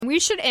we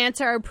should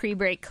answer our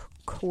pre-break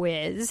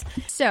quiz.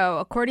 So,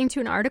 according to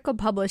an article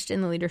published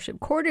in the Leadership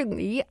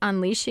Quarterly,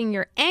 unleashing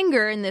your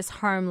anger in this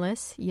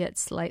harmless yet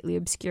slightly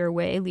obscure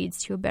way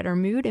leads to a better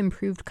mood,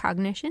 improved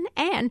cognition,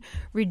 and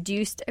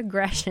reduced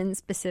aggression,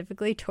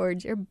 specifically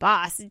towards your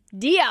boss.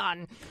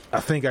 Dion.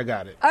 I think I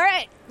got it. All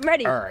right, I'm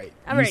ready. All right.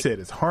 I'm You ready. said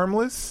it's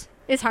harmless,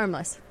 It's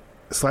harmless.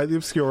 slightly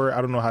obscure. I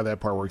don't know how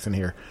that part works in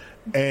here.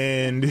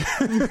 And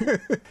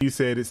you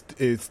said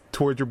it's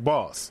towards your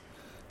boss.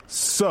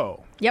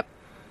 So, Yep.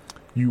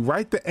 you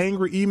write the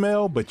angry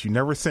email, but you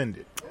never send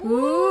it.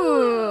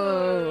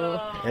 Ooh.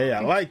 Hey,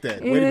 I like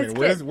that. Wait a That's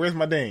minute. Where's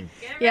my ding?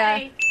 Yeah.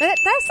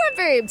 That's not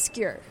very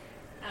obscure.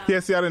 Yeah,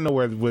 see, I didn't know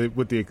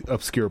what the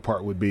obscure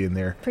part would be in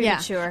there. Pretty Yeah.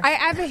 sure. I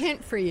have a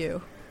hint for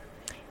you.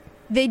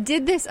 They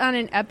did this on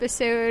an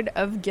episode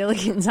of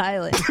Gilligan's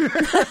Island.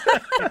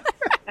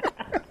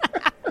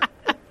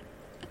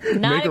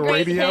 Not Make a a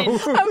great radio.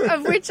 hint.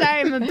 of which I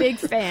am a big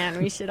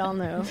fan. We should all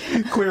know.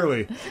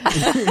 Clearly.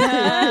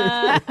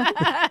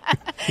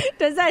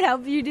 Does that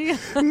help you, Dion?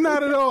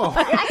 Not at all.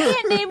 I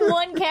can't name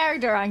one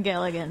character on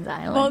Gilligan's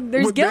Island. Well,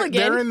 there's Well,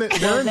 Gilligan. They're in the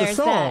there's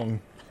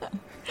song.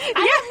 I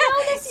don't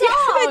know the song.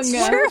 It's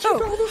Why don't you true.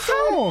 know the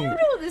song? I don't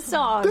know the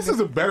song. This is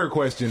a better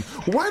question.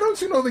 Why don't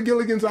you know the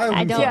Gilligan's Island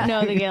I don't song?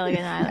 know the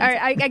Gilligan Island. All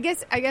right, I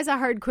guess a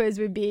hard quiz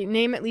would be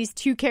name at least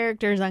 2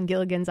 characters on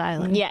Gilligan's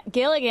Island. Yeah,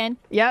 Gilligan.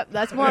 Yep,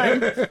 that's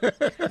one.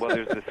 Well,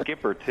 there's the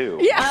skipper too.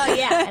 Yeah, Oh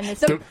yeah, and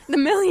the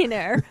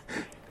millionaire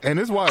And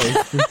his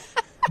wife,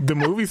 the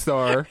movie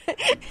star.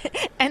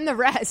 and the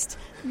rest.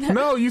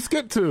 No, you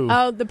skipped 2.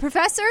 Oh, the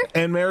professor.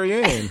 And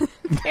Marianne.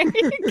 There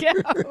you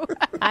go.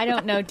 I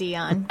don't know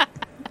Dion.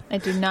 I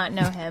do not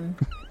know him.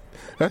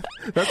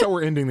 That's how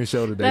we're ending the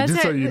show today,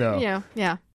 just so you know. Yeah.